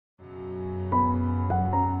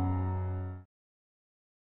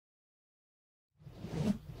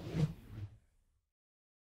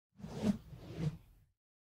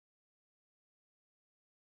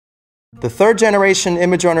The third generation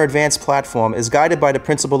imageRUNNER Advanced platform is guided by the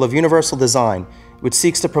principle of universal design, which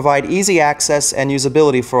seeks to provide easy access and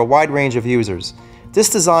usability for a wide range of users.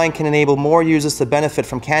 This design can enable more users to benefit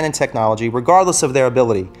from Canon technology regardless of their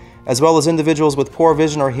ability, as well as individuals with poor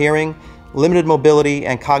vision or hearing, limited mobility,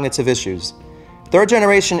 and cognitive issues. Third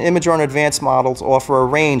generation imageRUNNER Advanced models offer a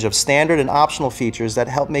range of standard and optional features that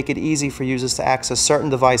help make it easy for users to access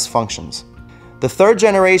certain device functions. The third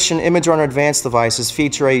generation imageRUNNER Advanced devices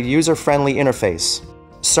feature a user-friendly interface.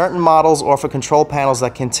 Certain models offer control panels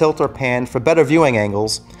that can tilt or pan for better viewing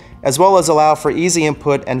angles, as well as allow for easy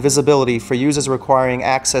input and visibility for users requiring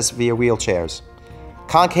access via wheelchairs.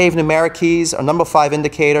 Concave numeric keys, a number 5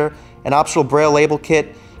 indicator, an optional braille label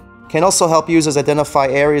kit can also help users identify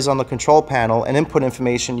areas on the control panel and input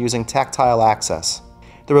information using tactile access.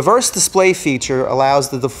 The reverse display feature allows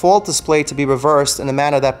the default display to be reversed in a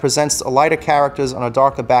manner that presents lighter characters on a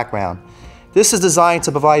darker background. This is designed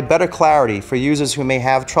to provide better clarity for users who may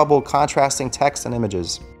have trouble contrasting text and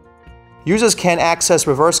images. Users can access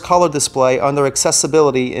reverse color display under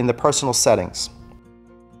accessibility in the personal settings.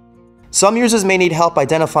 Some users may need help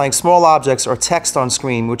identifying small objects or text on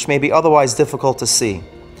screen which may be otherwise difficult to see.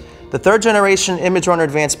 The third generation imageRUNNER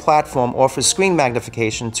Advanced platform offers screen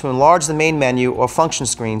magnification to enlarge the main menu or function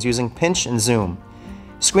screens using pinch and zoom.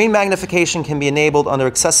 Screen magnification can be enabled under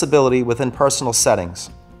accessibility within personal settings.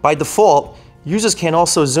 By default, users can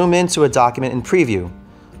also zoom into a document in preview.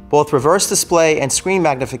 Both reverse display and screen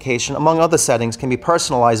magnification, among other settings, can be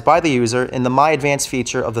personalized by the user in the My Advanced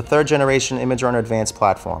feature of the third generation imageRUNNER Advanced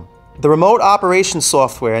platform. The remote operation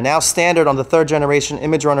software, now standard on the third generation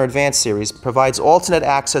imageRUNNER Advanced series, provides alternate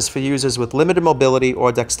access for users with limited mobility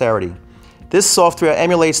or dexterity. This software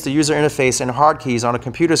emulates the user interface and hard keys on a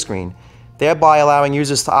computer screen, thereby allowing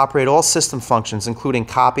users to operate all system functions including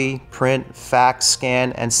copy, print, fax,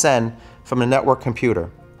 scan, and send from a network computer.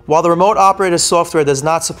 While the remote operator software does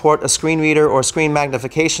not support a screen reader or screen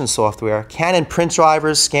magnification software, Canon print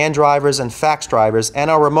drivers, scan drivers, and fax drivers, and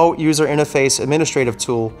our remote user interface administrative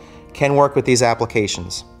tool can work with these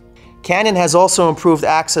applications. Canon has also improved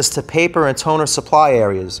access to paper and toner supply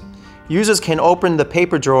areas. Users can open the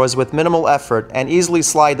paper drawers with minimal effort and easily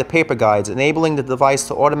slide the paper guides, enabling the device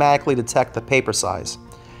to automatically detect the paper size.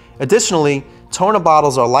 Additionally, toner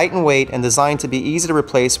bottles are light in weight and designed to be easy to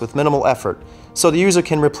replace with minimal effort, so the user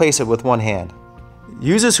can replace it with one hand.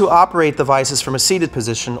 Users who operate devices from a seated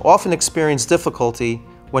position often experience difficulty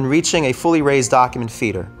when reaching a fully raised document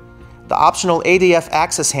feeder. The optional ADF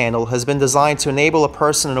access handle has been designed to enable a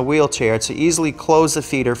person in a wheelchair to easily close the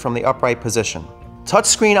feeder from the upright position.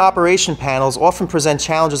 Touchscreen operation panels often present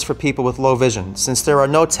challenges for people with low vision, since there are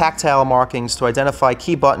no tactile markings to identify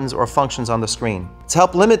key buttons or functions on the screen. To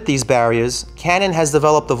help limit these barriers, Canon has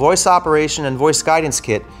developed the Voice Operation and Voice Guidance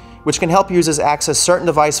Kit, which can help users access certain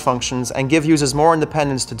device functions and give users more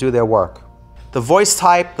independence to do their work. The voice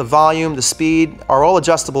type, the volume, the speed are all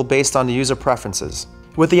adjustable based on the user preferences.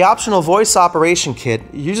 With the optional Voice Operation Kit,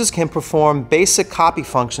 users can perform basic copy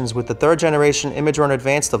functions with the third generation imageRUNNER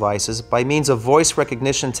Advanced devices by means of voice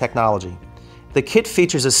recognition technology. The kit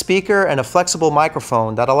features a speaker and a flexible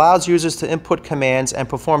microphone that allows users to input commands and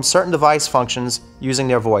perform certain device functions using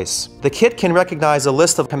their voice. The kit can recognize a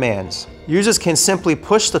list of commands. Users can simply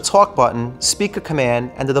push the talk button, speak a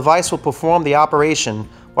command, and the device will perform the operation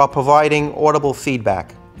while providing audible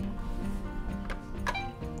feedback.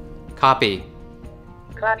 Copy.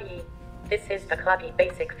 Copy. This is the copy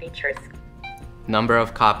basic features. Number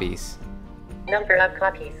of copies. Number of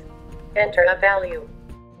copies. Enter a value.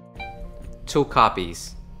 2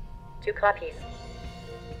 copies. 2 copies.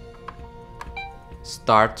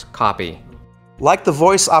 Start copy. Like the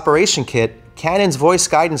Voice Operation Kit, Canon's Voice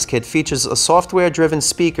Guidance Kit features a software-driven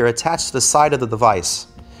speaker attached to the side of the device.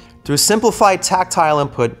 Through simplified tactile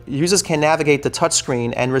input, users can navigate the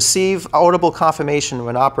touchscreen and receive audible confirmation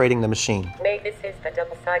when operating the machine. This is the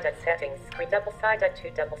double-sided settings screen. Double-sided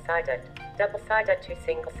to double-sided. Double-sided to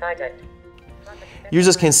single-sided.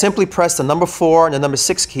 Users can simply press the number 4 and the number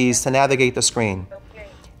 6 keys to navigate the screen.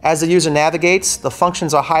 As the user navigates, the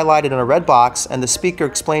functions are highlighted in a red box and the speaker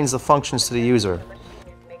explains the functions to the user.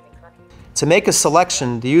 To make a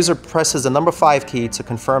selection, the user presses the number 5 key to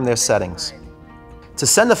confirm their settings. To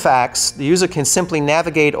send a fax, the user can simply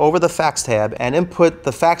navigate over the fax tab and input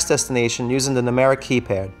the fax destination using the numeric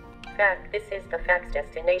keypad. This is the fax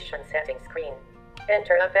destination settings screen.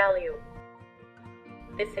 Enter a value.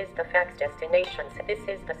 This is the fax destination. This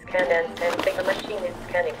is the scan and send. The machine is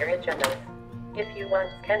scanning originals. If you want,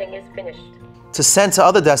 scanning is finished. To send to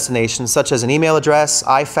other destinations such as an email address,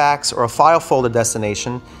 iFax, or a file folder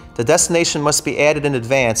destination, the destination must be added in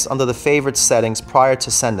advance under the favorites settings prior to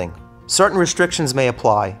sending. Certain restrictions may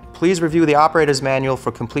apply. please review the operator's manual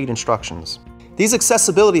for complete instructions. These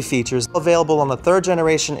accessibility features, available on the 3rd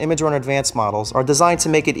generation imageRUNNER Advanced models, are designed to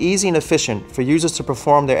make it easy and efficient for users to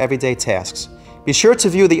perform their everyday tasks. Be sure to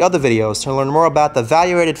view the other videos to learn more about the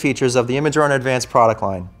value-added features of the imageRUNNER Advanced product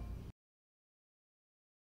line.